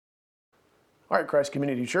All right, Christ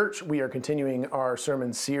Community Church, we are continuing our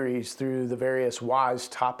sermon series through the various wise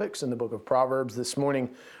topics in the book of Proverbs. This morning,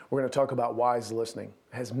 we're going to talk about wise listening.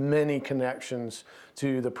 It has many connections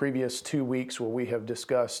to the previous 2 weeks where we have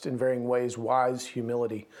discussed in varying ways wise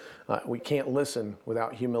humility. We can't listen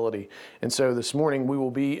without humility. And so this morning, we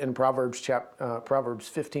will be in Proverbs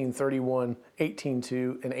 15:31,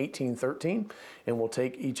 18:2, and 18:13, and we'll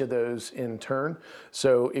take each of those in turn.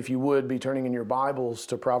 So if you would be turning in your Bibles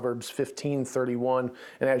to Proverbs 15:31,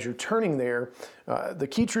 and as you're turning there, the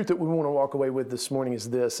key truth that we want to walk away with this morning is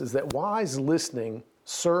this, is that wise listening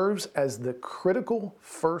serves as the critical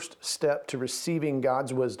first step to receiving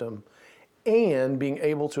God's wisdom and being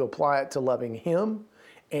able to apply it to loving Him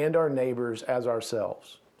and our neighbors as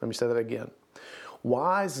ourselves. Let me say that again.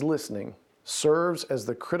 Wise listening serves as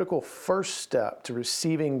the critical first step to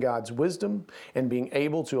receiving God's wisdom and being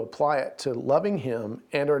able to apply it to loving Him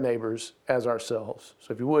and our neighbors as ourselves.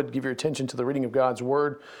 So if you would, give your attention to the reading of God's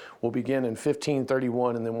Word. We'll begin in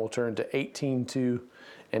 15:31 and then we'll turn to 18:2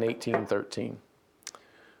 and 18:13.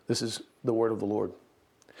 This is the word of the Lord.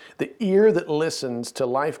 The ear that listens to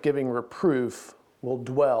life-giving reproof will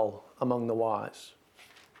dwell among the wise.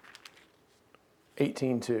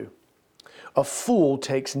 18:2. A fool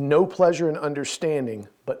takes no pleasure in understanding,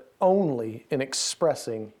 but only in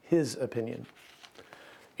expressing his opinion.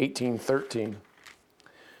 18:13.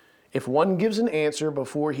 If one gives an answer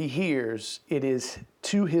before he hears, it is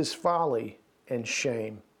to his folly and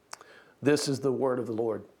shame. This is the word of the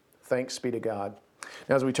Lord. Thanks be to God.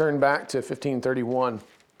 Now, as we turn back to 15:31,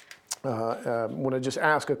 I want to just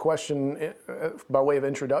ask a question by way of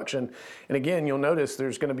introduction. And again, you'll notice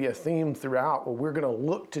there's going to be a theme throughout where we're going to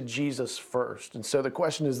look to Jesus first. And so the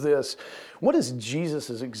question is this: what is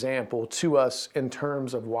Jesus' example to us in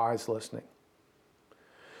terms of wise listening?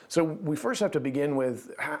 So we first have to begin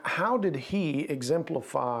with, how did he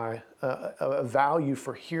exemplify a value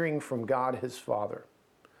for hearing from God his Father?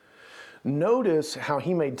 Notice how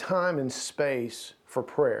he made time and space for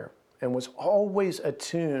prayer and was always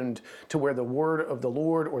attuned to where the word of the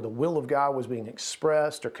Lord or the will of God was being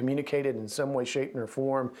expressed or communicated in some way, shape, or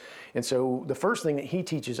form. And so the first thing that he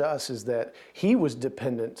teaches us is that he was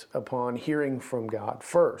dependent upon hearing from God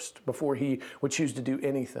first before he would choose to do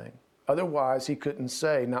anything. Otherwise, he couldn't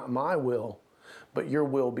say, not my will, but your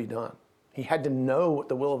will be done. He had to know what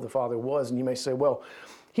the will of the Father was. And you may say, well,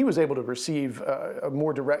 he was able to receive a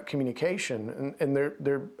more direct communication. And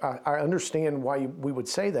I understand why we would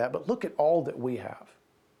say that, but look at all that we have.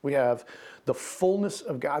 We have the fullness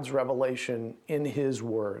of God's revelation in His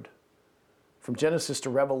Word. From Genesis to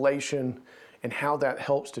Revelation, and how that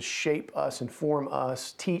helps to shape us, inform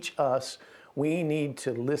us, teach us. We need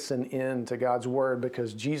to listen in to God's Word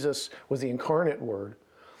because Jesus was the incarnate Word.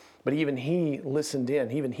 But even He listened in,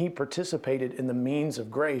 even He participated in the means of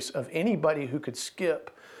grace of anybody who could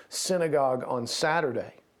skip synagogue on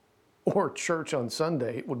Saturday or church on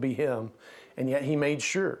Sunday. It would be Him. And yet He made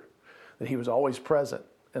sure that He was always present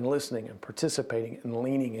and listening and participating and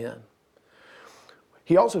leaning in.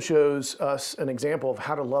 He also shows us an example of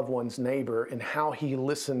how to love one's neighbor and how He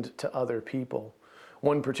listened to other people.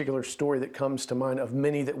 One particular story that comes to mind of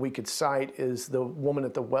many that we could cite is the woman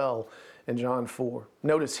at the well in John 4.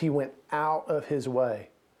 Notice He went out of His way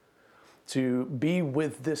to be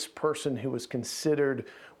with this person who was considered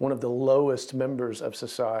one of the lowest members of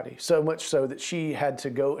society. So much so that she had to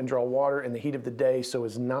go and draw water in the heat of the day so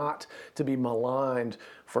as not to be maligned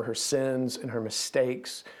for her sins and her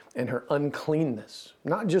mistakes and her uncleanness.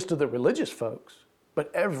 Not just to the religious folks,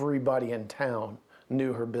 but everybody in town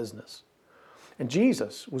knew her business. And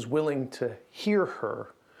Jesus was willing to hear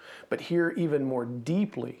her, but hear even more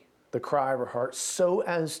deeply the cry of her heart so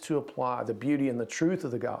as to apply the beauty and the truth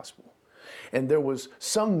of the gospel. And there was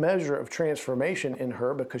some measure of transformation in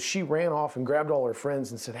her because she ran off and grabbed all her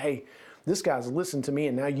friends and said, hey, this guy's listened to me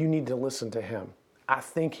and now you need to listen to him. I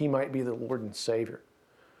think he might be the Lord and Savior.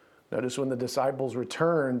 Notice when the disciples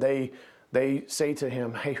return, they say to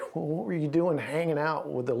him, hey, what were you doing hanging out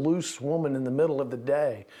with a loose woman in the middle of the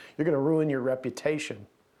day? You're going to ruin your reputation.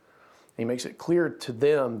 He makes it clear to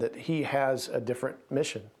them that he has a different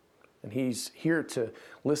mission. And he's here to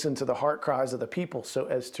listen to the heart cries of the people so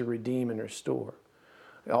as to redeem and restore.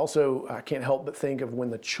 Also, I can't help but think of when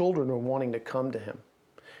the children were wanting to come to him.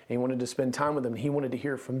 And he wanted to spend time with them. He wanted to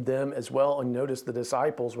hear from them as well. And notice the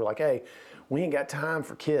disciples were like, hey, we ain't got time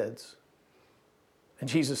for kids. And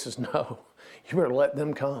Jesus says, no, you better let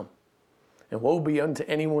them come. And woe be unto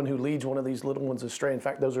anyone who leads one of these little ones astray. In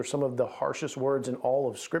fact, those are some of the harshest words in all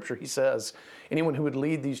of Scripture. He says, anyone who would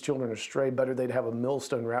lead these children astray, better they'd have a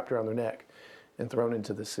millstone wrapped around their neck and thrown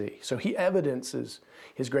into the sea. So he evidences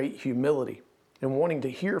his great humility in wanting to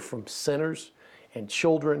hear from sinners and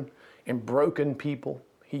children and broken people.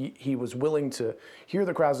 He was willing to hear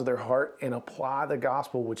the cries of their heart and apply the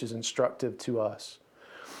gospel, which is instructive to us.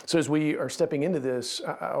 So as we are stepping into this,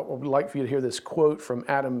 I would like for you to hear this quote from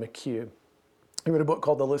Adam McHugh. He wrote a book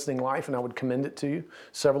called The Listening Life, and I would commend it to you.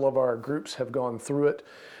 Several of our groups have gone through it.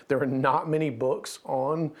 There are not many books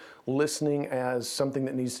on listening as something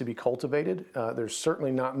that needs to be cultivated. There's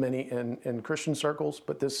certainly not many in Christian circles,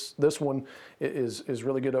 but this one is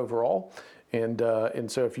really good overall.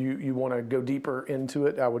 And so if you want to go deeper into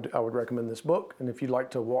it, I would recommend this book. And if you'd like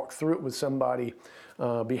to walk through it with somebody,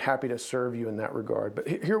 be happy to serve you in that regard. But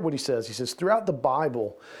hear what he says. He says, throughout the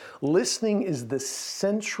Bible, listening is the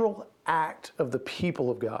central act of the people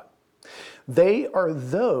of God. They are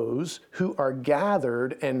those who are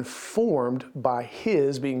gathered and formed by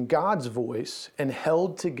His, being God's voice, and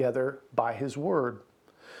held together by His word.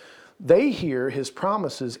 They hear His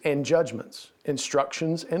promises and judgments,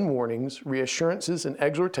 instructions and warnings, reassurances and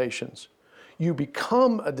exhortations. You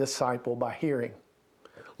become a disciple by hearing.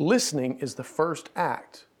 Listening is the first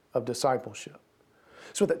act of discipleship.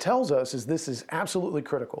 So what that tells us is this is absolutely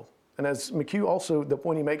critical. And as McHugh also, the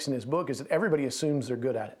point he makes in his book is that everybody assumes they're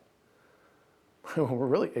good at it. Well,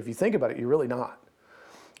 really, if you think about it, you're really not.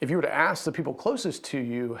 If you were to ask the people closest to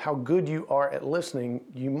you how good you are at listening,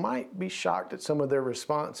 you might be shocked at some of their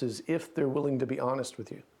responses if they're willing to be honest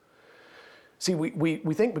with you. See,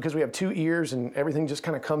 we think because we have two ears and everything just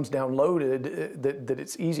kind of comes downloaded that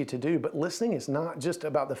it's easy to do, but listening is not just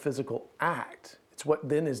about the physical act. It's what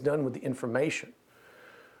then is done with the information.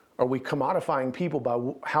 Are we commodifying people by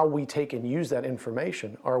how we take and use that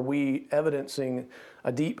information? Are we evidencing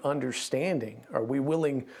a deep understanding? Are we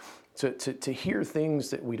willing to hear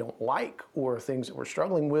things that we don't like or things that we're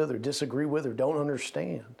struggling with or disagree with or don't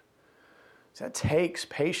understand? So that takes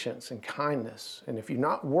patience and kindness. And if you're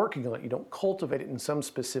not working on it, you don't cultivate it in some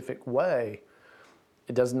specific way,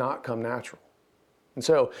 it does not come natural. And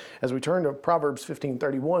so as we turn to Proverbs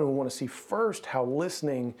 15:31, we want to see first how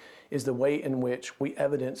listening is the way in which we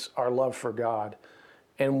evidence our love for God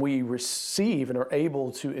and we receive and are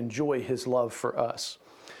able to enjoy His love for us.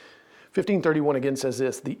 15:31 again says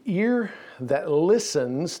this, the ear that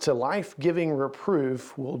listens to life-giving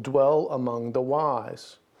reproof will dwell among the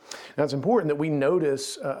wise. Now it's important that we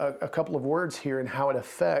notice a couple of words here and how it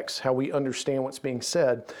affects how we understand what's being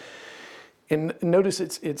said. And notice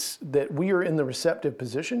it's that we are in the receptive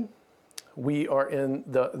position. We are in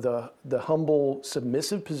the humble,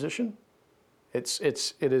 submissive position. It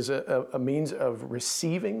is a means of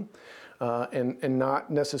receiving and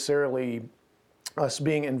not necessarily us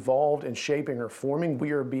being involved in shaping or forming.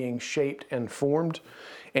 We are being shaped and formed,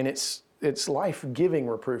 and it's life-giving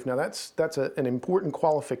reproof. Now that's an important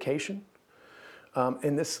qualification.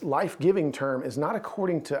 And this life-giving term is not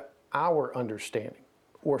according to our understanding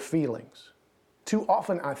or feelings. Too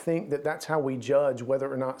often I think that that's how we judge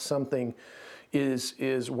whether or not something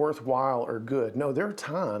is worthwhile or good. No, there are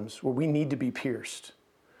times where we need to be pierced.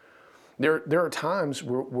 There are times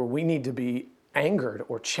where we need to be angered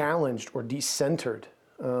or challenged or decentered.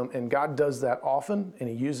 And God does that often, and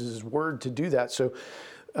He uses His word to do that. So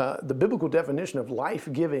the biblical definition of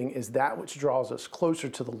life-giving is that which draws us closer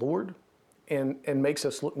to the Lord and makes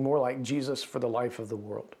us look more like Jesus for the life of the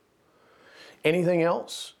world. Anything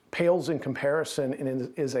else pales in comparison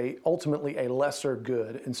and is ultimately a lesser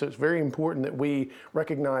good. And so it's very important that we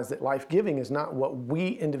recognize that life-giving is not what we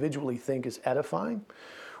individually think is edifying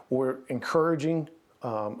or encouraging.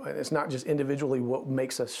 It's not just individually what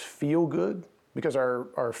makes us feel good, because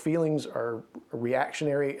our feelings are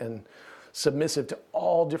reactionary and submissive to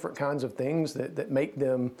all different kinds of things that make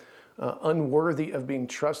them unworthy of being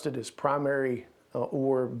trusted as primary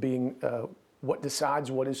or being what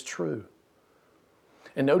decides what is true.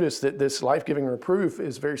 And notice that this life-giving reproof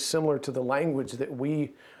is very similar to the language that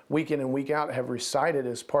we, week in and week out, have recited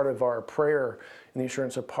as part of our prayer in the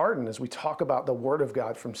assurance of pardon. As we talk about the Word of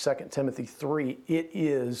God from 2 Timothy 3, it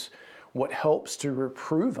is what helps to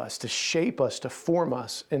reprove us, to shape us, to form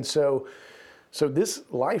us. And so this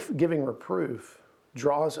life-giving reproof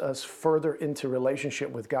draws us further into relationship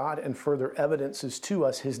with God and further evidences to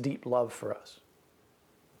us His deep love for us.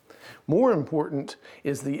 More important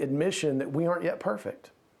is the admission that we aren't yet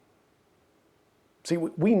perfect. See,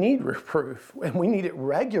 we need reproof, and we need it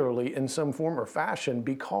regularly in some form or fashion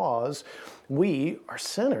because we are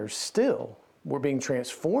sinners still. We're being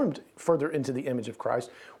transformed further into the image of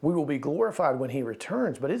Christ. We will be glorified when He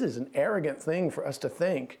returns, but it is an arrogant thing for us to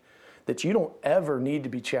think that you don't ever need to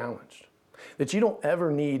be challenged, that you don't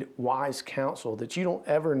ever need wise counsel, that you don't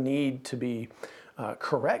ever need to be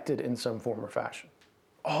corrected in some form or fashion.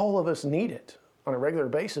 All of us need it. on a regular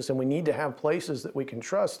basis, and we need to have places that we can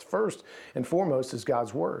trust. First and foremost is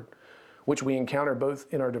God's Word, which we encounter both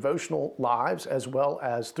in our devotional lives as well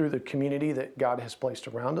as through the community that God has placed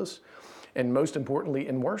around us, and most importantly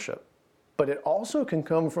in worship. But it also can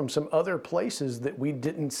come from some other places that we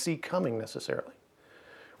didn't see coming necessarily.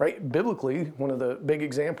 Right? Biblically, one of the big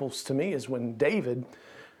examples to me is when David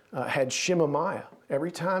had Shemaiah.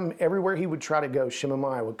 Everywhere he would try to go,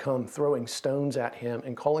 Shemaiah would come throwing stones at him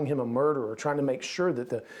and calling him a murderer, trying to make sure that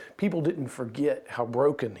the people didn't forget how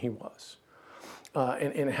broken he was,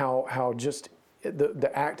 and how just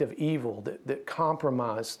the act of evil that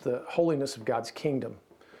compromised the holiness of God's kingdom.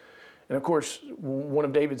 And of course, one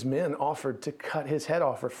of David's men offered to cut his head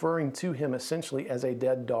off, referring to him essentially as a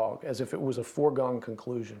dead dog, as if it was a foregone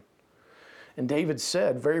conclusion. And David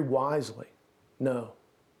said very wisely, no,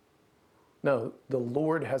 the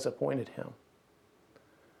Lord has appointed him.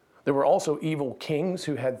 There were also evil kings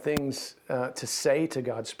who had things to say to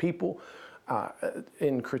God's people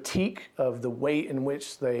in critique of the way in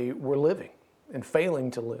which they were living and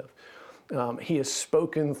failing to live. He has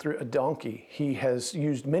spoken through a donkey. He has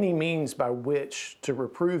used many means by which to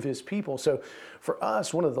reprove his people. So for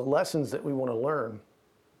us, one of the lessons that we want to learn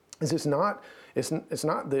is it's not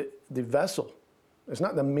the vessel. It's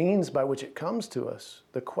not the means by which it comes to us.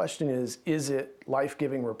 The question is it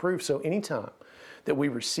life-giving reproof? So anytime that we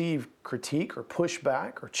receive critique or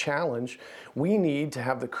pushback or challenge, we need to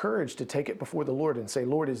have the courage to take it before the Lord and say,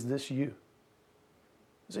 Lord, is this you?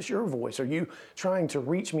 Is this your voice? Are you trying to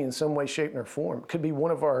reach me in some way, shape, or form? It could be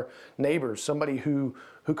one of our neighbors, somebody who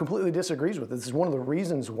completely disagrees with us. This is one of the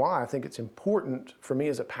reasons why I think it's important for me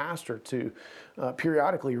as a pastor to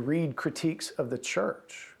periodically read critiques of the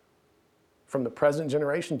church from the present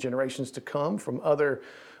generation, generations to come, from other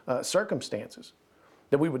circumstances.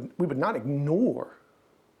 That we would not ignore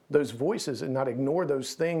those voices and not ignore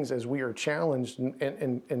those things as we are challenged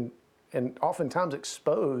and oftentimes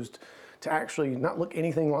exposed to actually not look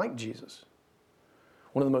anything like Jesus.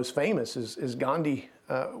 One of the most famous is Gandhi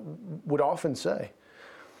would often say,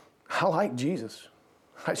 I like Jesus.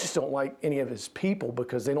 I just don't like any of his people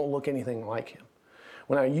because they don't look anything like him.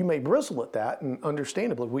 Well, now you may bristle at that, and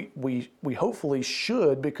understandably, we hopefully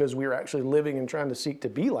should, because we are actually living and trying to seek to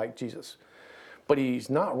be like Jesus. But he's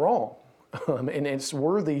not wrong, and it's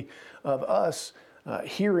worthy of us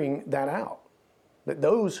hearing that out. That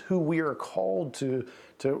those who we are called to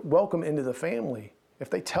welcome into the family, if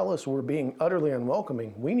they tell us we're being utterly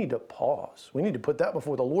unwelcoming, we need to pause. We need to put that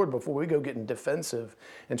before the Lord before we go getting defensive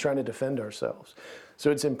and trying to defend ourselves.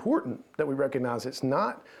 So it's important that we recognize it's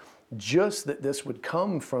not just that this would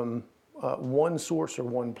come from one source or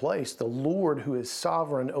one place. The Lord, who is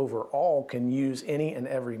sovereign over all, can use any and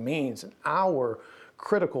every means. And our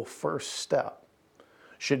critical first step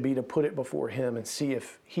should be to put it before him and see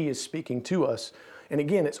if he is speaking to us. And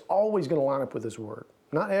again, it's always going to line up with his word.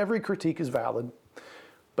 Not every critique is valid,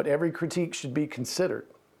 but every critique should be considered.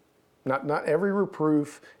 Not every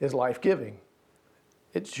reproof is life-giving.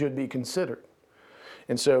 It should be considered.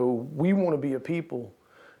 And so we want to be a people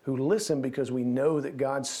who listen because we know that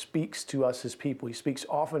God speaks to us as people. He speaks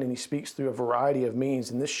often and he speaks through a variety of means.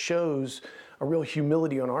 And this shows a real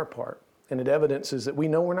humility on our part. And it evidences that we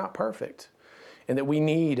know we're not perfect and that we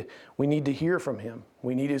need to hear from him.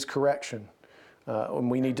 We need his correction. And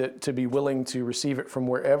we need to be willing to receive it from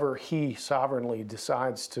wherever he sovereignly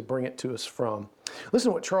decides to bring it to us from. Listen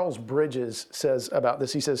to what Charles Bridges says about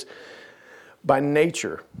this. He says, by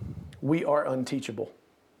nature, we are unteachable.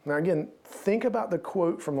 Now again, think about the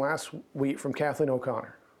quote from last week from Kathleen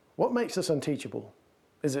O'Connor. What makes us unteachable?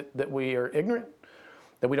 Is it that we are ignorant?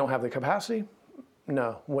 That we don't have the capacity?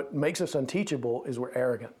 No. What makes us unteachable is we're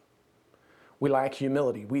arrogant. We lack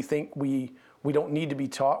humility. We think we don't need to be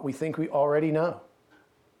taught. We think we already know,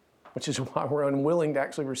 which is why we're unwilling to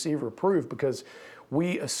actually receive reproof, because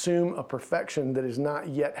we assume a perfection that has not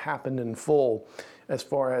yet happened in full as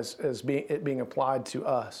far as it being applied to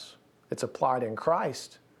us. It's applied in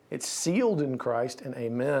Christ. It's sealed in Christ, and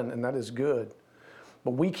amen, and that is good.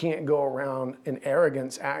 But we can't go around in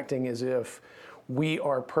arrogance acting as if we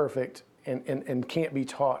are perfect and can't be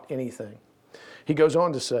taught anything. He goes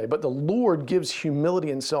on to say, but the Lord gives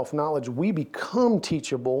humility and self-knowledge. We become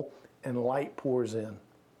teachable, and light pours in.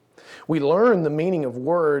 We learn the meaning of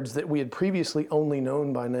words that we had previously only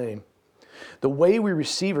known by name. The way we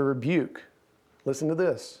receive a rebuke, listen to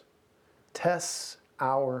this, tests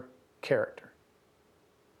our character.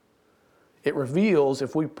 It reveals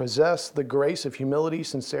if we possess the grace of humility,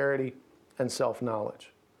 sincerity, and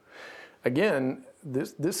self-knowledge. Again,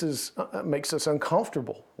 this is makes us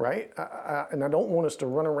uncomfortable, right? And I don't want us to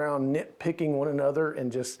run around nitpicking one another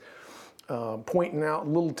and just pointing out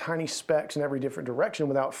little tiny specks in every different direction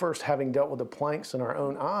without first having dealt with the planks in our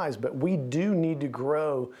own eyes. But we do need to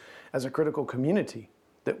grow as a critical community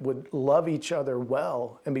that would love each other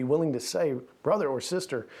well and be willing to say, brother or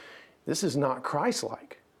sister, this is not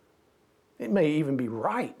Christ-like. It may even be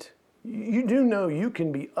right. You do know you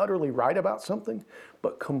can be utterly right about something,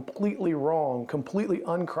 but completely wrong, completely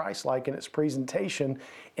un-Christ-like in its presentation,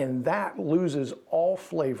 and that loses all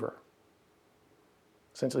flavor.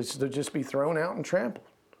 Essentially, it's to just be thrown out and trampled,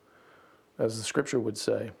 as the scripture would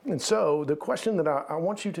say. And so the question that I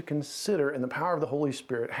want you to consider in the power of the Holy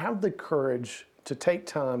Spirit, have the courage to take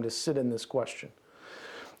time to sit in this question,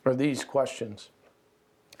 or these questions.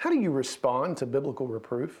 How do you respond to biblical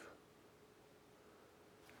reproof?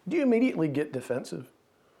 Do you immediately get defensive?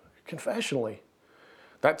 Confessionally.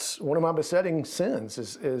 That's one of my besetting sins,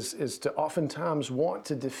 is to oftentimes want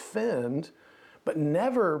to defend, but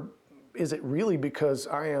never is it really because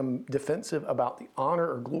I am defensive about the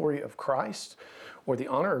honor or glory of Christ or the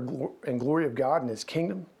honor and glory of God and His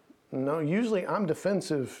kingdom. No, usually I'm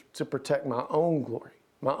defensive to protect my own glory,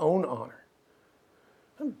 my own honor.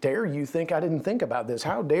 How dare you think I didn't think about this?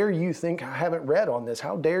 How dare you think I haven't read on this?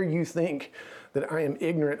 How dare you think that I am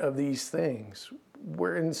ignorant of these things?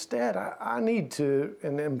 Where instead I need to,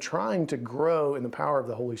 and am trying to grow in the power of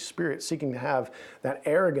the Holy Spirit, seeking to have that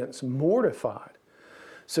arrogance mortified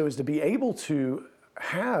so as to be able to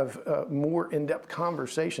have a more in-depth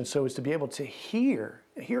conversation, so as to be able to hear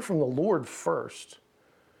from the Lord first.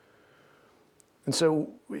 And so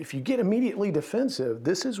if you get immediately defensive,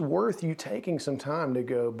 this is worth you taking some time to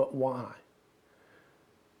go, but why?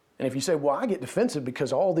 And if you say, well, I get defensive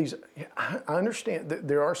because all these, I understand that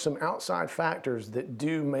there are some outside factors that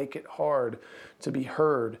do make it hard to be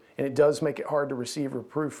heard, and it does make it hard to receive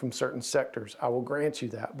reproof from certain sectors. I will grant you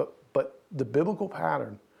that. But the biblical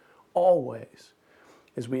pattern always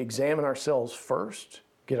is we examine ourselves first,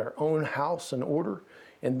 get our own house in order,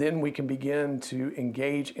 and then we can begin to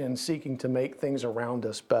engage in seeking to make things around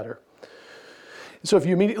us better. So if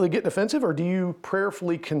you immediately get defensive, or do you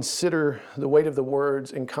prayerfully consider the weight of the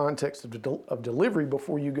words in context of delivery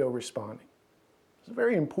before you go responding? It's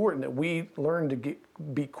very important that we learn to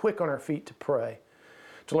be quick on our feet to pray,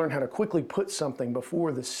 to learn how to quickly put something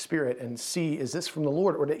before the Spirit and see, is this from the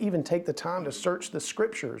Lord? Or to even take the time to search the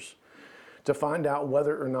Scriptures to find out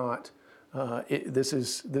whether or not this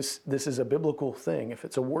is a biblical thing, if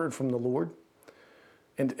it's a word from the Lord,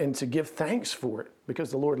 and to give thanks for it,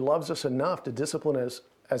 because the Lord loves us enough to discipline us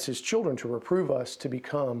as His children, to reprove us to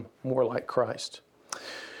become more like Christ.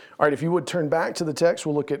 All right, if you would turn back to the text,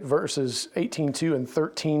 we'll look at verses 18:2 and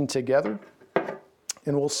 13 together,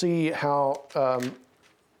 and we'll see how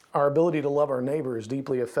our ability to love our neighbor is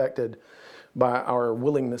deeply affected by our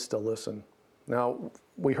willingness to listen. Now,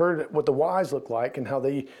 we heard what the wise look like and how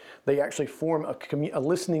they actually form a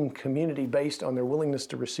listening community based on their willingness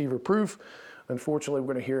to receive reproof. Unfortunately,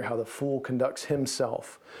 we're going to hear how the fool conducts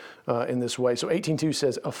himself in this way. So 18:2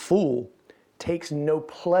 says, a fool takes no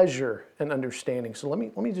pleasure in understanding. So let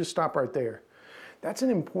me just stop right there. That's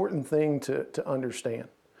an important thing to understand.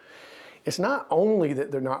 It's not only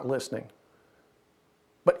that they're not listening,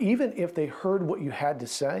 but even if they heard what you had to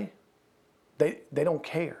say, they don't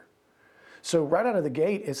care. So right out of the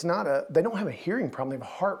gate, they don't have a hearing problem, they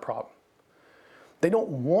have a heart problem. They don't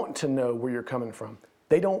want to know where you're coming from.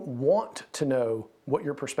 They don't want to know what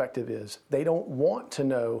your perspective is. They don't want to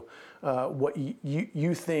know what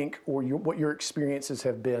you think or what your experiences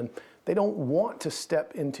have been. They don't want to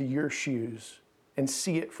step into your shoes and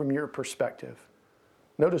see it from your perspective.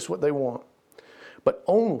 Notice what they want. But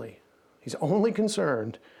he's only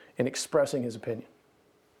concerned in expressing his opinion.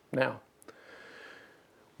 Now,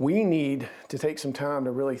 we need to take some time to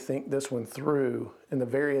really think this one through in the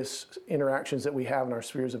various interactions that we have in our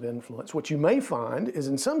spheres of influence. What you may find is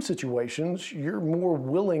in some situations, you're more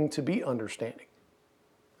willing to be understanding,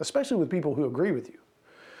 especially with people who agree with you,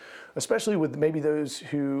 especially with maybe those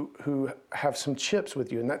who have some chips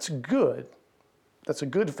with you, and that's good. That's a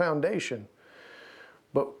good foundation.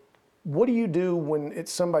 But what do you do when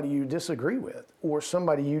it's somebody you disagree with, or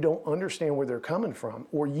somebody you don't understand where they're coming from,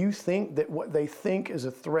 or you think that what they think is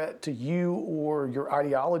a threat to you or your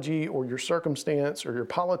ideology or your circumstance or your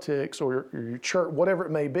politics or your church, whatever it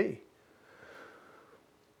may be?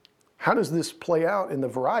 How does this play out in the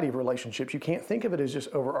variety of relationships? You can't think of it as just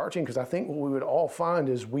overarching, because I think what we would all find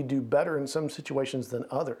is we do better in some situations than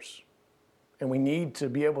others. And we need to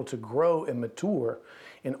be able to grow and mature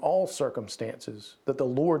in all circumstances that the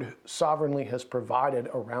Lord sovereignly has provided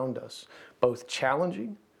around us, both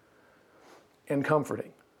challenging and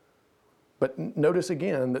comforting. But notice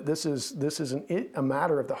again that this is a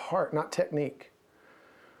matter of the heart, not technique.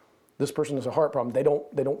 This person has a heart problem.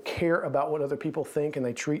 They don't care about what other people think, and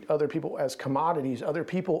they treat other people as commodities. Other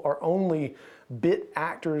people are only bit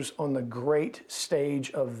actors on the great stage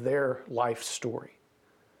of their life story.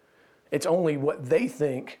 It's only what they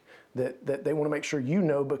think that they want to make sure you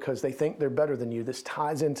know because they think they're better than you. This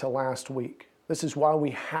ties into last week. This is why we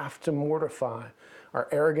have to mortify our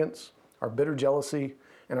arrogance, our bitter jealousy,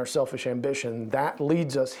 and our selfish ambition. That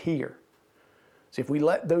leads us here. See, if we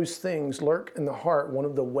let those things lurk in the heart, one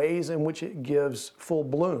of the ways in which it gives full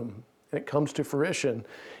bloom and it comes to fruition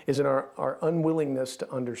is in our unwillingness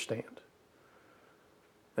to understand.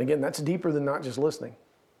 And again, that's deeper than not just listening.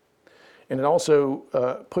 And it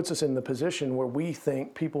also puts us in the position where we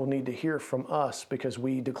think people need to hear from us because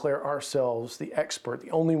we declare ourselves the expert,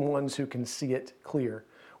 the only ones who can see it clear.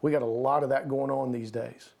 We got a lot of that going on these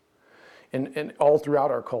days and all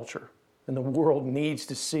throughout our culture. And the world needs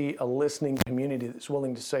to see a listening community that's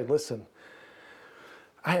willing to say, listen,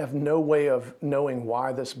 I have no way of knowing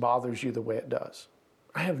why this bothers you the way it does.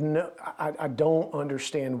 I don't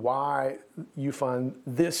understand why you find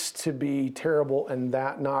this to be terrible and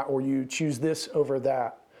that not, or you choose this over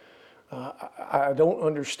that. I don't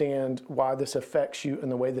understand why this affects you in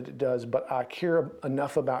the way that it does, but I care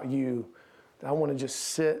enough about you that I want to just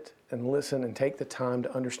sit and listen and take the time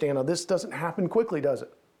to understand. Now, this doesn't happen quickly, does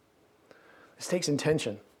it? This takes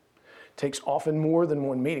intention. It takes often more than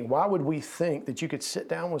one meeting. Why would we think that you could sit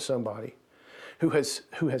down with somebody who has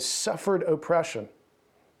suffered oppression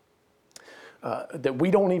that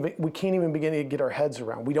we can't even begin to get our heads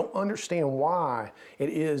around? We don't understand why it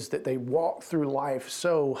is that they walk through life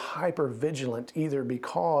so hyper vigilant, either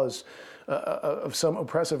because of some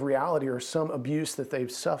oppressive reality or some abuse that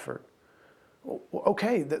they've suffered. Well,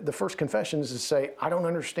 okay, the first confession is to say, I don't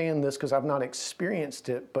understand this because I've not experienced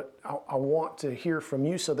it, but I want to hear from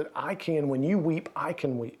you so that I can, when you weep, I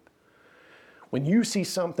can weep. When you see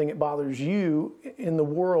something that bothers you in the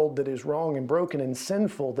world that is wrong and broken and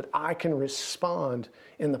sinful, that I can respond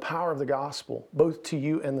in the power of the gospel, both to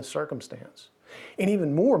you and the circumstance. And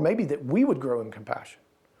even more, maybe that we would grow in compassion.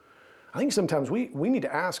 I think sometimes we need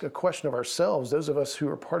to ask a question of ourselves, those of us who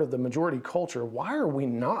are part of the majority culture, why are we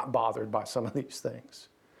not bothered by some of these things?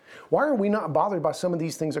 Why are we not bothered by some of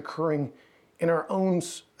these things occurring in our own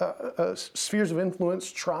spheres of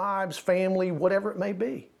influence, tribes, family, whatever it may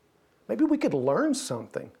be? Maybe we could learn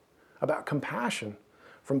something about compassion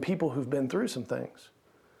from people who've been through some things.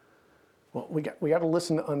 Well, we got to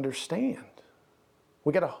listen to understand.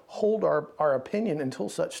 We got to hold our opinion until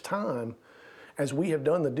such time as we have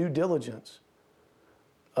done the due diligence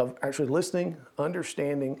of actually listening,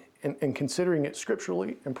 understanding, and considering it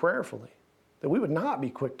scripturally and prayerfully, that we would not be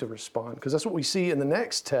quick to respond, because that's what we see in the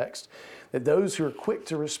next text, that those who are quick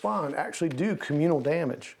to respond actually do communal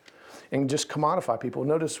damage and just commodify people.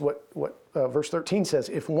 Notice what verse 13 says,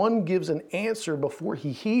 if one gives an answer before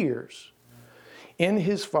he hears, in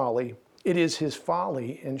his folly, it is his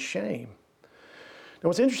folly and shame. Now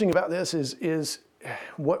what's interesting about this is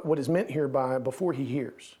what is meant here by before he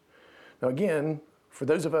hears. Now again, for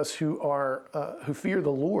those of us who fear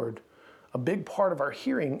the Lord, a big part of our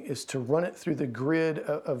hearing is to run it through the grid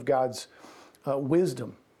of God's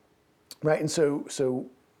wisdom, right? And so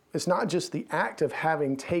it's not just the act of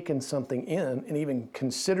having taken something in and even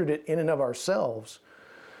considered it in and of ourselves.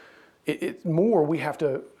 It's more, we have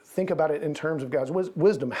to think about it in terms of God's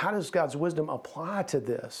wisdom. How does God's wisdom apply to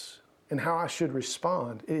this and how I should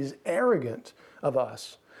respond? It is arrogant of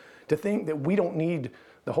us to think that we don't need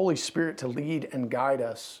the Holy Spirit to lead and guide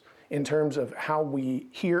us in terms of how we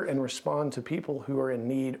hear and respond to people who are in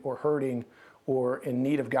need or hurting or in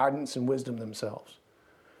need of guidance and wisdom themselves.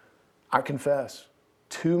 I confess,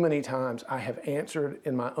 too many times I have answered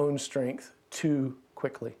in my own strength too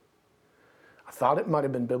quickly. I thought it might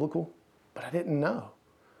have been biblical, but I didn't know.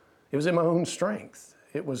 It was in my own strength.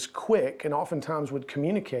 It was quick and oftentimes would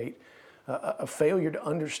communicate a failure to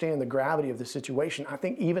understand the gravity of the situation. I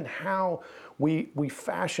think even how we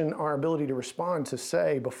fashion our ability to respond to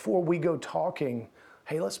say, before we go talking,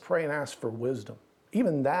 hey, let's pray and ask for wisdom.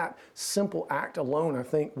 Even that simple act alone, I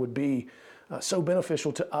think, would be so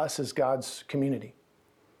beneficial to us as God's community.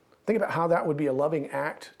 Think about how that would be a loving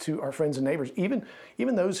act to our friends and neighbors, even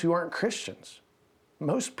those who aren't Christians.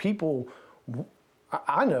 Most people,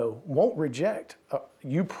 I know, won't reject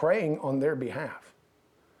you praying on their behalf.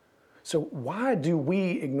 So why do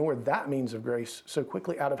we ignore that means of grace so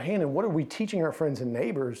quickly out of hand? And what are we teaching our friends and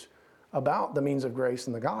neighbors about the means of grace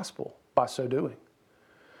in the gospel by so doing?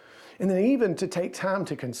 And then even to take time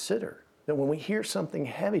to consider that when we hear something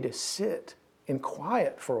heavy, to sit in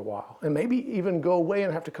quiet for a while and maybe even go away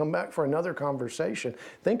and have to come back for another conversation.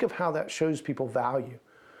 Think of how that shows people value.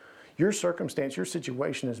 Your circumstance, your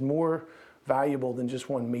situation is more valuable than just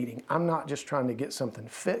one meeting. I'm not just trying to get something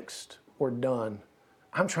fixed or done.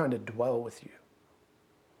 I'm trying to dwell with you.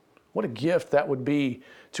 What a gift that would be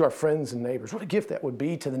to our friends and neighbors. What a gift that would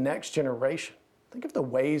be to the next generation. Think of the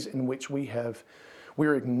ways in which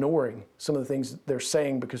we're ignoring some of the things they're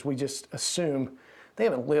saying because we just assume they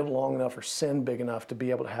haven't lived long enough or sinned big enough to be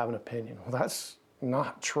able to have an opinion. Well, that's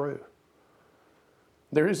not true.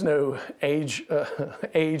 There is no age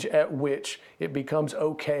at which it becomes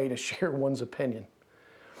okay to share one's opinion.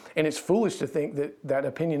 And it's foolish to think that that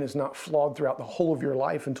opinion is not flawed throughout the whole of your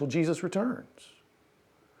life until Jesus returns.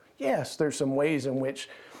 Yes, there's some ways in which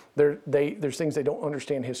there's things they don't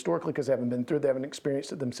understand historically because they haven't been through, they haven't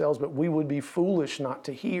experienced it themselves, but we would be foolish not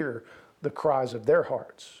to hear the cries of their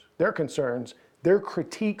hearts, their concerns, their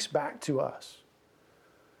critiques back to us.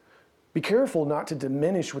 Be careful not to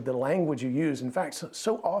diminish with the language you use. In fact,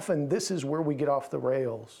 so often this is where we get off the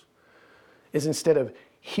rails, is instead of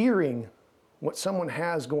hearing what someone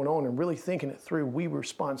has going on and really thinking it through, we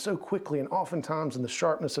respond so quickly, and oftentimes in the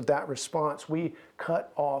sharpness of that response, we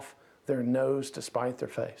cut off their nose to spite their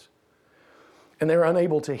face. And they're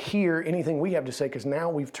unable to hear anything we have to say because now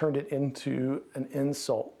we've turned it into an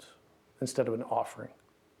insult instead of an offering.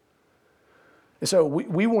 And so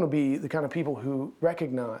we want to be the kind of people who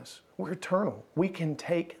recognize we're eternal. We can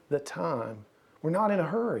take the time. We're not in a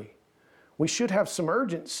hurry. We should have some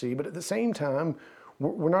urgency, but at the same time,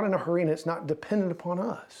 we're not in a hurry and it's not dependent upon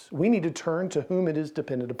us. We need to turn to whom it is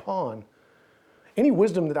dependent upon. Any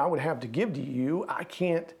wisdom that I would have to give to you, I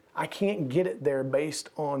can't get it there based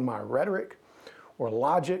on my rhetoric or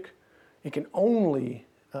logic. It can only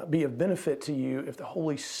be of benefit to you if the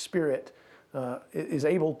Holy Spirit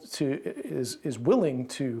is willing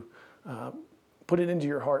to put it into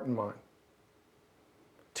your heart and mind.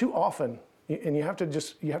 Too often, and you have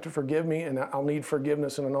to forgive me, and I'll need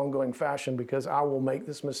forgiveness in an ongoing fashion because I will make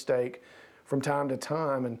this mistake from time to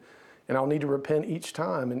time, and I'll need to repent each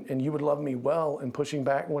time, and you would love me well in pushing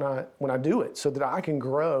back when I do it so that I can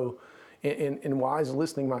grow in wise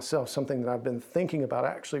listening myself, something that I've been thinking about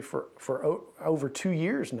actually for over 2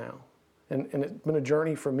 years now, and it's been a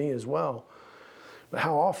journey for me as well. But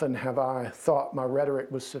how often have I thought my rhetoric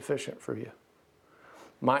was sufficient for you?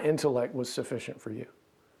 My intellect was sufficient for you.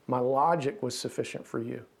 My logic was sufficient for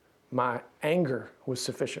you. My anger was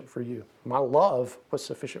sufficient for you. My love was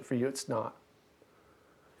sufficient for you. It's not.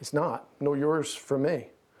 It's not, nor yours for me.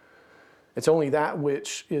 It's only that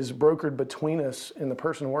which is brokered between us in the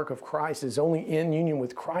person and work of Christ. It's only in union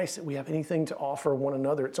with Christ that we have anything to offer one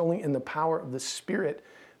another. It's only in the power of the Spirit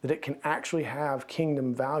that it can actually have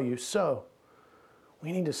kingdom value. So,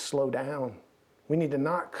 we need to slow down. We need to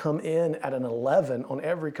not come in at an 11 on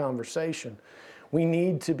every conversation. We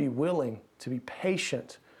need to be willing to be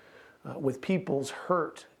patient with people's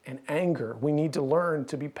hurt and anger. We need to learn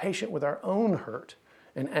to be patient with our own hurt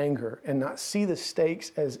and anger and not see the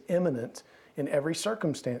stakes as imminent in every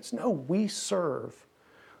circumstance. No, we serve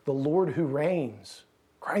the Lord who reigns.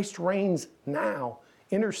 Christ reigns now,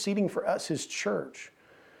 interceding for us, His church,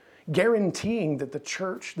 guaranteeing that the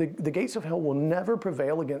church, the gates of hell will never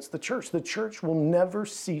prevail against the church. The church will never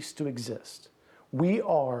cease to exist. We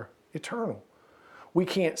are eternal. We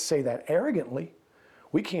can't say that arrogantly.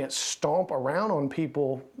 We can't stomp around on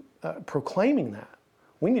people proclaiming that.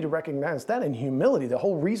 We need to recognize that in humility. The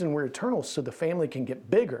whole reason we're eternal is so the family can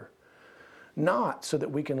get bigger, not so that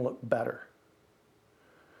we can look better.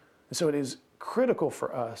 And so it is critical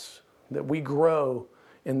for us that we grow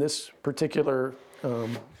in this particular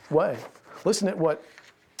way. Listen at what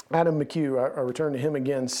Adam McHugh, I return to him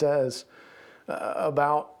again, says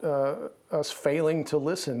about us failing to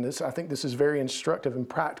listen. I think this is very instructive and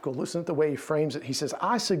practical. Listen to the way he frames it. He says,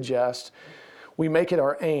 I suggest we make it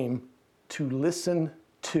our aim to listen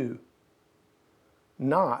to,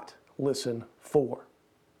 not listen for.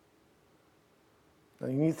 Now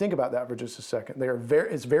you need to think about that for just a second.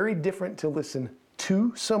 It's very different to listen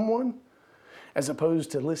to someone as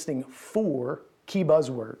opposed to listening for key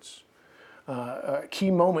buzzwords,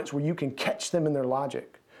 key moments where you can catch them in their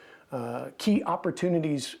logic, key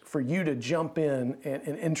opportunities for you to jump in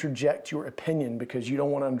and interject your opinion because you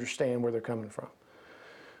don't want to understand where they're coming from.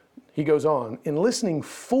 He goes on, in listening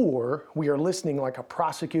for, we are listening like a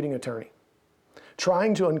prosecuting attorney,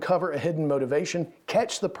 trying to uncover a hidden motivation,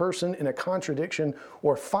 catch the person in a contradiction,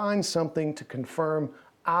 or find something to confirm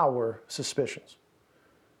our suspicions.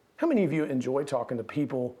 How many of you enjoy talking to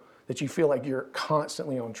people that you feel like you're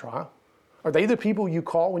constantly on trial? Are they the people you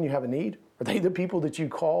call when you have a need? Are they the people that you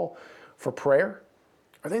call for prayer?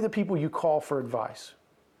 Are they the people you call for advice?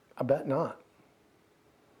 I bet not.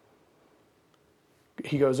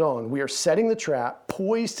 He goes on, we are setting the trap,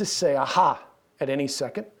 poised to say, aha, at any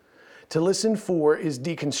second. To listen for is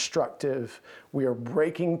deconstructive. We are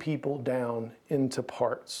breaking people down into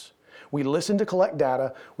parts. We listen to collect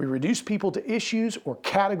data. We reduce people to issues or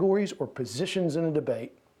categories or positions in a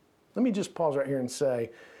debate. Let me just pause right here and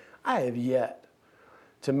say, I have yet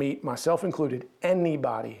to meet, myself included,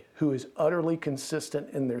 anybody who is utterly consistent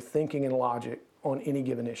in their thinking and logic on any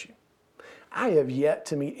given issue. I have yet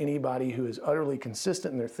to meet anybody who is utterly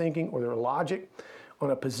consistent in their thinking or their logic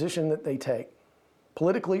on a position that they take,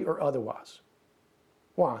 politically or otherwise.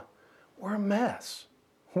 Why? We're a mess.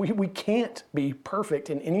 We can't be perfect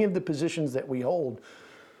in any of the positions that we hold.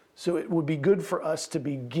 So it would be good for us to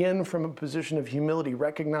begin from a position of humility,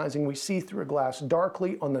 recognizing we see through a glass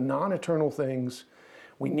darkly on the non-eternal things.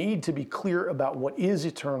 We need to be clear about what is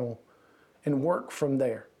eternal and work from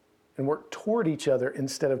there and work toward each other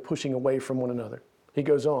instead of pushing away from one another. He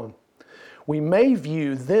goes on. We may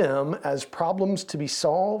view them as problems to be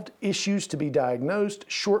solved, issues to be diagnosed,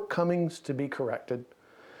 shortcomings to be corrected.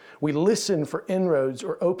 We listen for inroads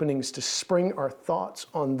or openings to spring our thoughts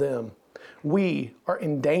on them. We are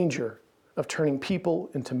in danger of turning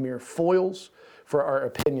people into mere foils for our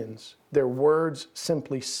opinions, their words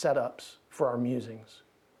simply setups for our musings.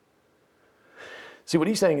 See, what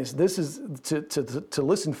he's saying is this is to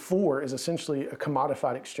listen for is essentially a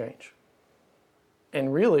commodified exchange.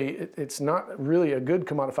 And really, it's not really a good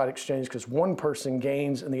commodified exchange because one person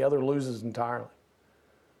gains and the other loses entirely.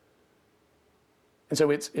 And so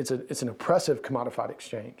it's an oppressive commodified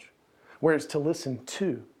exchange. Whereas to listen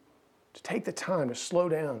to take the time to slow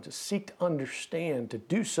down, to seek to understand, to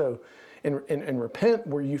do so and repent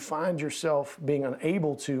where you find yourself being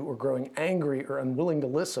unable to or growing angry or unwilling to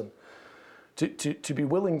listen. To be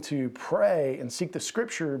willing to pray and seek the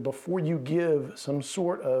scripture before you give some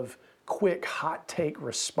sort of quick hot take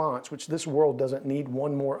response, which this world doesn't need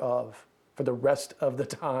one more of for the rest of the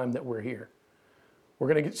time that we're here.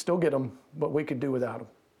 We're going to still get them, but we could do without them.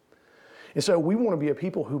 And so we want to be a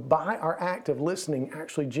people who, by our act of listening,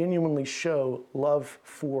 actually genuinely show love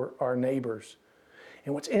for our neighbors.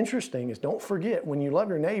 And what's interesting is, don't forget, when you love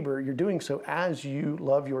your neighbor, you're doing so as you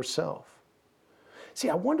love yourself. See,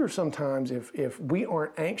 I wonder sometimes if we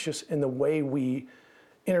aren't anxious in the way we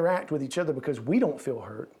interact with each other because we don't feel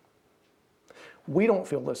heard. We don't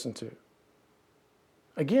feel listened to.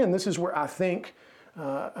 Again, this is where I think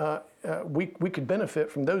we could benefit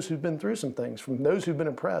from those who've been through some things, from those who've been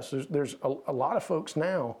oppressed. There's a lot of folks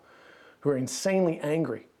now who are insanely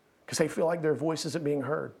angry because they feel like their voice isn't being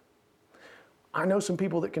heard. I know some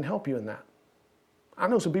people that can help you in that. I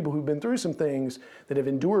know some people who've been through some things that have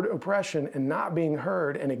endured oppression and not being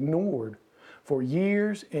heard and ignored for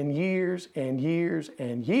years and years and years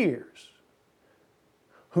and years,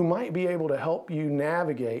 who might be able to help you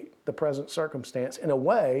navigate the present circumstance in a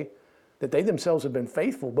way that they themselves have been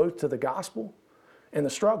faithful both to the gospel and the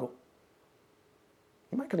struggle.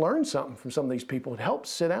 You might could learn something from some of these people. It helps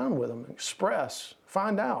sit down with them, express,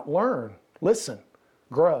 find out, learn, listen,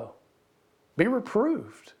 grow, be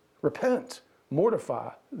reproved, repent, mortify,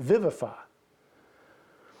 vivify.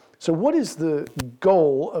 So what is the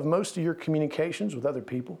goal of most of your communications with other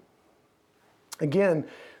people? Again,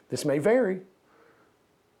 this may vary,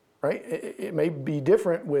 right? It may be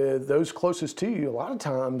different with those closest to you. A lot of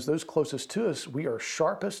times, those closest to us, we are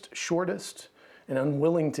sharpest, shortest, and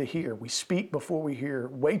unwilling to hear. We speak before we hear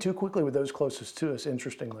way too quickly with those closest to us,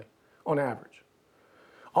 interestingly, on average.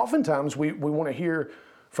 Oftentimes, we want to hear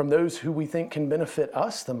from those who we think can benefit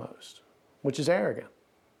us the most, which is arrogant.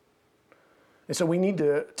 And so we need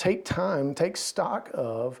to take time, take stock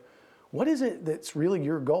of what is it that's really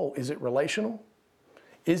your goal? Is it relational?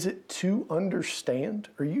 Is it to understand?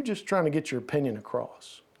 Or are you just trying to get your opinion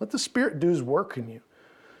across? Let the Spirit do His work in you.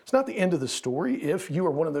 It's not the end of the story if you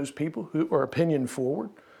are one of those people who are opinion forward.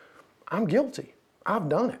 I'm guilty. I've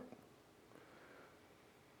done it.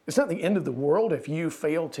 It's not the end of the world if you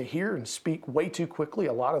fail to hear and speak way too quickly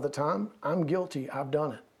a lot of the time. I'm guilty. I've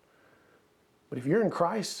done it. But if you're in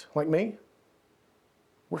Christ, like me,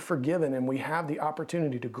 we're forgiven and we have the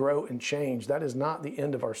opportunity to grow and change. That is not the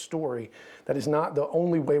end of our story. That is not the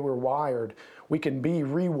only way we're wired. We can be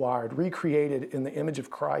rewired, recreated in the image of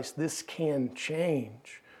Christ. This can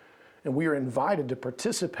change. And we are invited to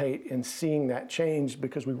participate in seeing that change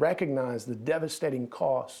because we recognize the devastating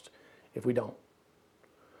cost if we don't.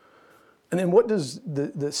 And then what does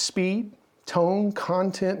the speed, tone,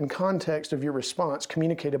 content, and context of your response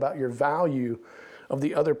communicate about your value of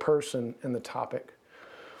the other person and the topic?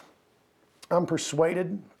 I'm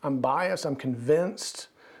persuaded, I'm biased, I'm convinced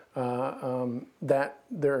that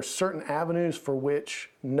there are certain avenues for which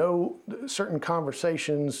certain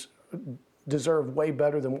conversations deserve way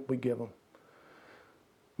better than what we give them.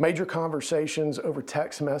 Major conversations over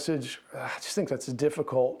text message, I just think that's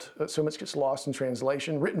difficult. So much gets lost in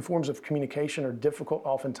translation. Written forms of communication are difficult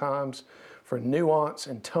oftentimes for nuance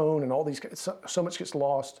and tone and all these, so much gets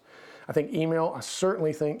lost. I think email, I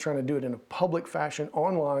certainly think trying to do it in a public fashion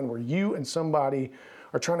online where you and somebody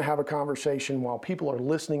are trying to have a conversation while people are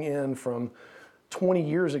listening in from 20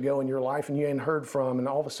 years ago in your life and you ain't heard from, and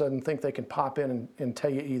all of a sudden think they can pop in and tell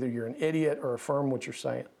you either you're an idiot or affirm what you're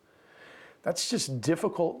saying. That's just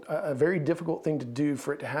difficult, a very difficult thing to do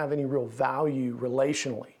for it to have any real value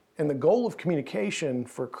relationally. And the goal of communication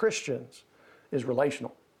for Christians is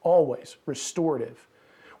relational, always restorative.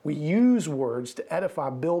 We use words to edify,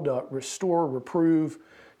 build up, restore, reprove,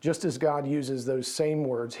 just as God uses those same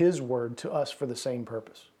words, His word, to us for the same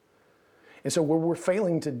purpose. And so where we're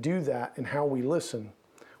failing to do that in how we listen,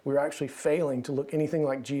 we're actually failing to look anything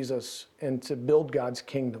like Jesus and to build God's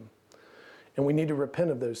kingdom. And we need to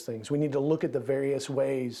repent of those things. We need to look at the various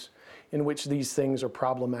ways in which these things are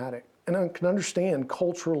problematic. And I can understand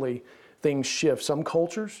culturally things shift. Some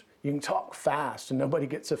cultures, you can talk fast and nobody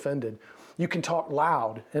gets offended. You can talk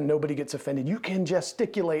loud and nobody gets offended. You can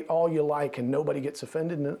gesticulate all you like and nobody gets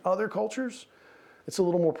offended. And in other cultures, it's a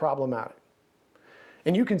little more problematic.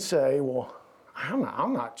 And you can say, well,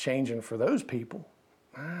 I'm not changing for those people.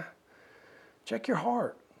 Check your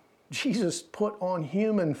heart. Jesus put on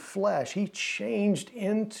human flesh. He changed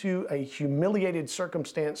into a humiliated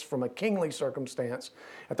circumstance from a kingly circumstance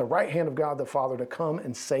at the right hand of God the Father to come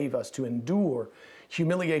and save us, to endure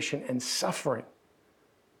humiliation and suffering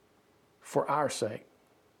for our sake.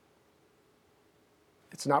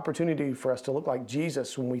 It's an opportunity for us to look like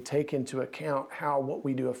Jesus when we take into account how what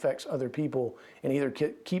we do affects other people and either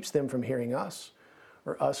keeps them from hearing us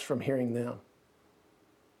or us from hearing them.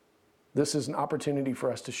 This is an opportunity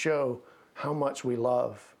for us to show how much we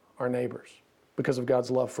love our neighbors because of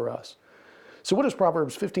God's love for us. So what does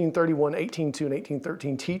Proverbs 15:31, 18:2, and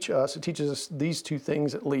 18:13 teach us? It teaches us these two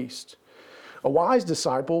things at least. A wise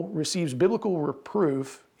disciple receives biblical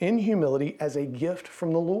reproof in humility as a gift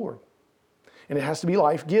from the Lord. And it has to be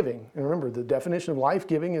life-giving. And remember, the definition of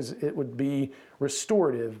life-giving is it would be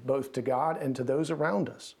restorative both to God and to those around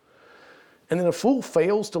us. And then a fool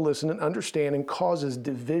fails to listen and understand and causes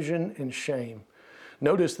division and shame.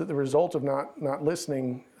 Notice that the result of not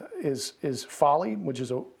listening is folly, which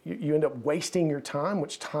is you end up wasting your time,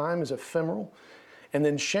 which time is ephemeral. And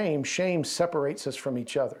then shame separates us from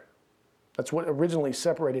each other. That's what originally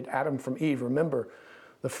separated Adam from Eve. Remember,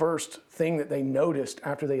 the first thing that they noticed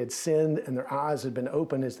after they had sinned and their eyes had been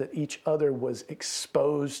opened is that each other was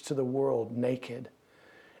exposed to the world naked.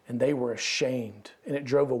 And they were ashamed, and it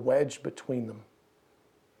drove a wedge between them.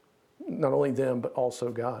 Not only them, but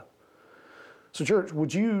also God. So church,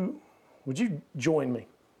 would you join me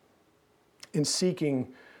in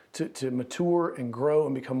seeking to mature and grow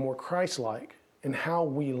and become more Christ-like in how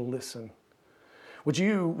we listen? Would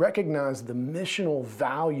you recognize the missional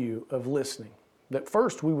value of listening? That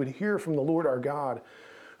first we would hear from the Lord our God,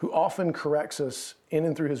 who often corrects us in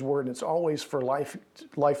and through His Word, and it's always for life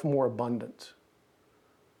more abundant.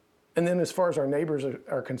 And then as far as our neighbors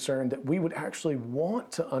are concerned, that we would actually want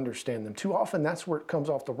to understand them. Too often that's where it comes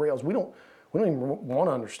off the rails. We don't even want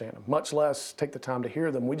to understand them, much less take the time to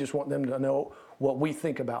hear them. We just want them to know what we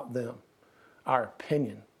think about them, our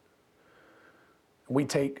opinion. We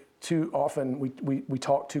take too often, we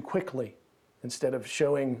talk too quickly instead of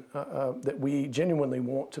showing that we genuinely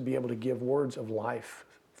want to be able to give words of life,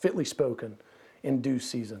 fitly spoken, in due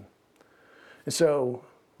season. And so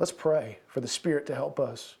let's pray for the Spirit to help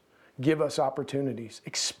us. Give us opportunities.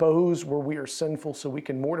 Expose where we are sinful so we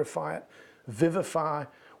can mortify it. Vivify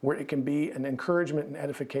where it can be an encouragement and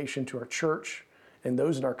edification to our church and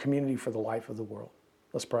those in our community for the life of the world.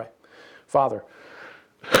 Let's pray. Father,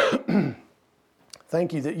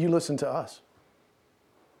 thank you that you listen to us.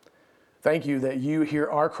 Thank you that you hear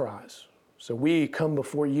our cries. So we come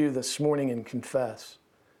before you this morning and confess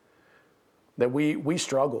that we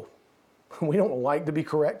struggle. We don't like to be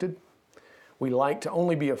corrected. We like to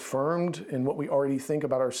only be affirmed in what we already think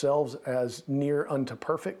about ourselves as near unto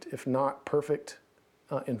perfect, if not perfect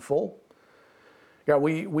in full. God,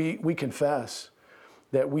 we confess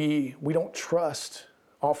that we don't trust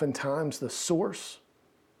oftentimes the source,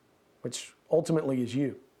 which ultimately is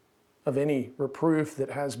you, of any reproof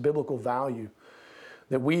that has biblical value.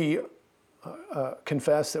 That we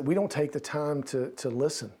confess that we don't take the time to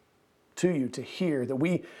listen to you, to hear, that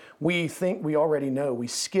we think we already know. We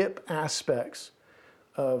skip aspects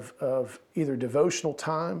of either devotional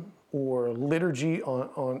time or liturgy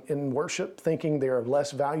in worship, thinking they are of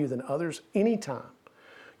less value than others. Anytime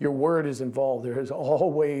Your word is involved. There is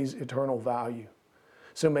always eternal value.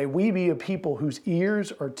 So may we be a people whose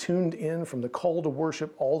ears are tuned in from the call to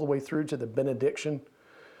worship all the way through to the benediction.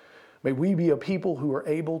 May we be a people who are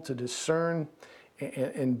able to discern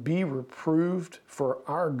and be reproved for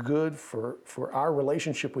our good, for our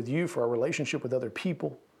relationship with you, for our relationship with other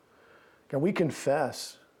people. God, we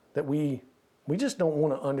confess that we just don't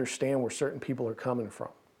want to understand where certain people are coming from.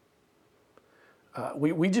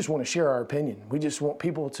 We just want to share our opinion. We just want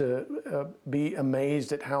people to be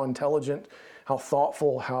amazed at how intelligent, how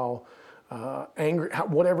thoughtful, how angry,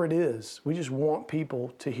 whatever it is. We just want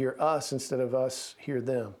people to hear us instead of us hear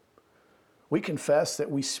them. We confess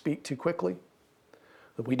that we speak too quickly,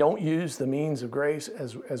 that we don't use the means of grace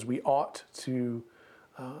as we ought to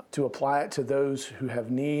apply it to those who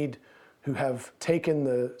have need, who have taken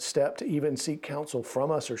the step to even seek counsel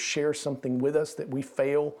from us or share something with us, that we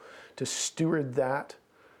fail to steward that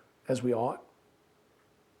as we ought.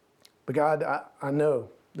 But God, I know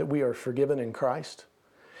that we are forgiven in Christ,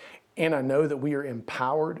 and I know that we are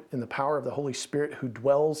empowered in the power of the Holy Spirit who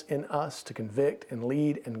dwells in us to convict and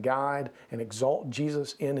lead and guide and exalt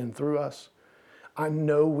Jesus in and through us. I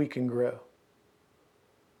know we can grow.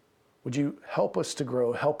 Would you help us to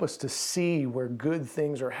grow? Help us to see where good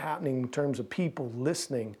things are happening in terms of people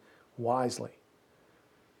listening wisely.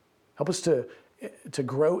 Help us to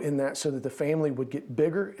grow in that so that the family would get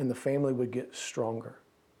bigger and the family would get stronger.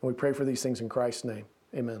 And we pray for these things in Christ's name.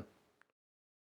 Amen.